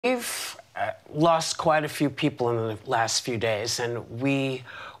We've lost quite a few people in the last few days, and we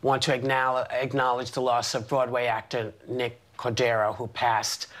want to acknowledge the loss of Broadway actor Cordero, who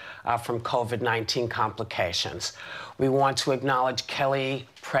passed from COVID-19 complications. We want to acknowledge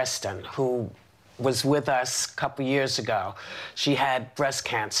Preston, who was with us a couple years ago. She had breast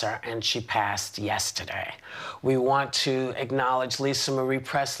cancer, and she passed yesterday. We want to acknowledge Lisa Marie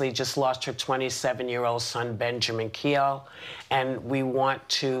Presley, just lost her 27-year-old son, Benjamin Keough. And we want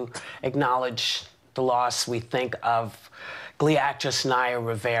to acknowledge the loss, we think, of Glee actress Naya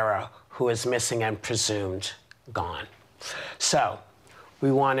Rivera, who is missing and presumed gone. So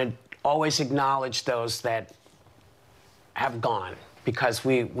we want to always acknowledge those that have gone, because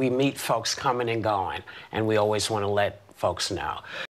we meet folks coming and going, and we always want to let folks know.